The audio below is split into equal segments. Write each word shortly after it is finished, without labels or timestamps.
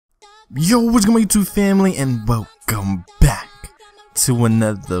Yo, what's going on YouTube family, and welcome back to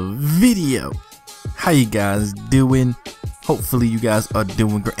another video. How you guys doing? Hopefully you guys are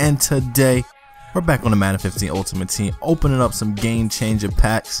doing great. And today we're back on the Madden 15 Ultimate Team, opening up some game changer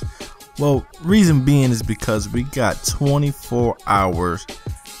packs. Well, reason being is because we got 24 hours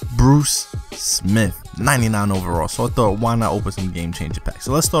Bruce Smith, 99 overall. So I thought, why not open some game changer packs?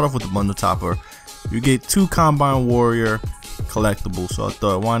 So let's start off with the bundle topper. You get 2 Combine Warrior collectibles, so I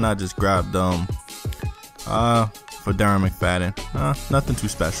thought, why not just grab them for Darren McFadden. Nothing too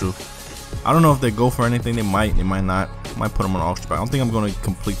special. I don't know if they go for anything. They might not. Might put them on auction. But I don't think I'm going to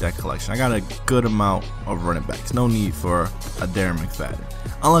complete that collection. I got a good amount of running backs. No need for a Darren McFadden,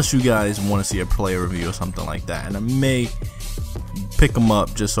 unless you guys want to see a player review or something like that, and I may pick them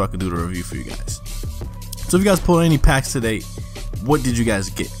up just so I can do the review for you guys. So if you guys pulled any packs today, what did you guys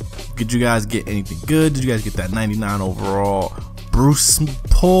get? Did you guys get anything good? Did you guys get that 99 overall Bruce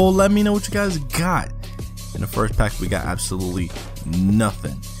pull? Let me know what you guys got. In the first pack, we got absolutely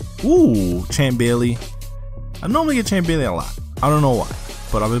nothing. Ooh, Champ Bailey. I normally get Champ Bailey a lot. I don't know why,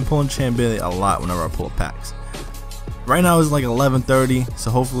 but I've been pulling Champ Bailey a lot whenever I pull packs. Right now it's like 11:30, so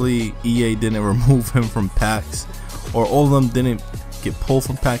hopefully EA didn't remove him from packs, or all of them didn't get pulled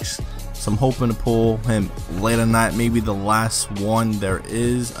from packs. So I'm hoping to pull him later night, maybe the last one there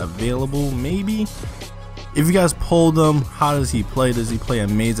is available, maybe. If you guys pulled him, how does he play? Does he play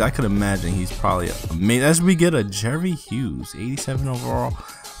amazing? I could imagine he's probably amazing. As we get a Jerry Hughes, 87 overall,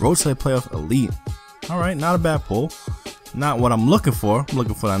 Road to the Playoff Elite. Alright, not a bad pull. Not what I'm looking for. I'm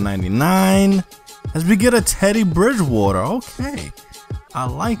looking for that 99. As we get a Teddy Bridgewater. Okay, I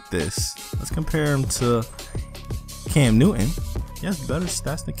like this. Let's compare him to Cam Newton. He has better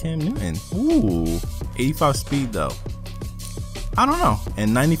stats than Cam Newton. Ooh, 85 speed though. I don't know.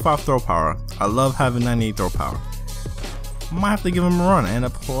 And 95 throw power. I love having 98 throw power. I might have to give him a run and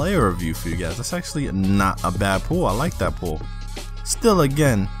a player review for you guys. That's actually not a bad pull. I like that pull. Still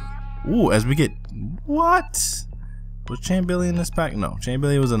again. Ooh, as we get, what? Was Champ Bailey in this pack? No, Champ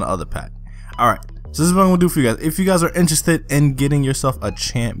Bailey was in the other pack. Alright, so this is what I'm going to do for you guys. If you guys are interested in getting yourself a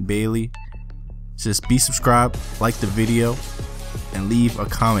Champ Bailey, just be subscribed, like the video, and leave a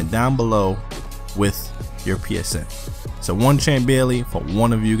comment down below with your PSN. So one Champ Bailey for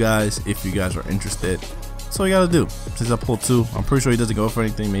one of you guys if you guys are interested. That's all you gotta do. Since I pulled 2, I'm pretty sure he doesn't go for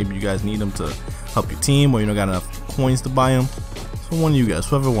anything. Maybe you guys need him to help your team, or you don't got enough coins to buy him. So one of you guys,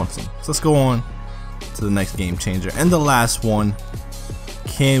 whoever wants them. So let's go on to the next game changer and the last one.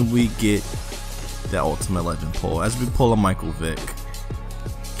 Can we get that Ultimate Legend pull? As we pull a Michael Vick,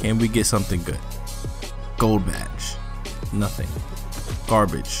 can we get something good? Gold badge. Nothing.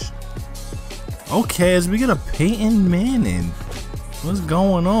 Garbage. Okay, as we get a Peyton Manning. What's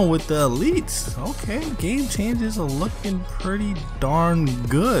going on with the elites? Okay, game changers are looking pretty darn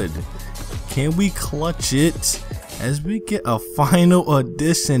good. Can we clutch it? As we get a final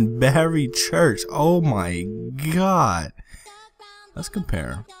edition Barry Church. Oh my god. Let's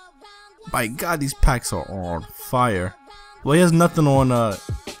compare. My god, these packs are on fire. Well, he has nothing on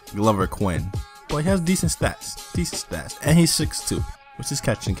Glover Quinn, but he has decent stats. And he's 6'2". What's his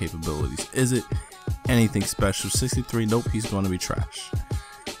catching capabilities? Is it anything special? 63. Nope, he's going to be trash.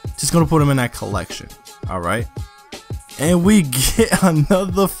 Just going to put him in that collection. Alright. And we get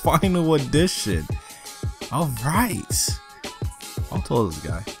another final edition. Alright. How tall is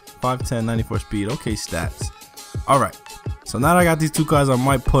this guy? 5'10", 94 speed. Okay, stats. Alright. So now that I got these 2 cards, I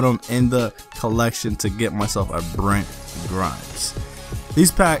might put them in the collection to get myself a Brent Grimes.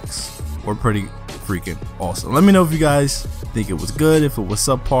 These packs were pretty freaking awesome. Let me know if you guys think it was good, if it was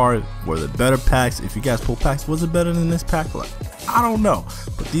subpar, were the better packs. If you guys pull packs, was it better than this pack? Like, I don't know,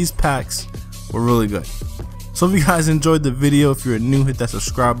 but these packs were really good. So if you guys enjoyed the video, if you're new, hit that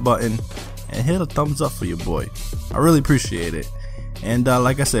subscribe button and hit a thumbs up for your boy. I really appreciate it. And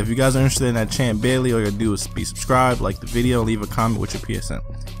like I said, if you guys are interested in that Champ Bailey, all you gotta do is be subscribed, like the video, leave a comment with your PSN,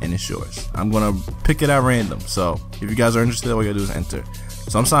 and it's yours. I'm gonna pick it at random, so if you guys are interested, all you gotta do is enter.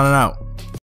 So I'm signing out.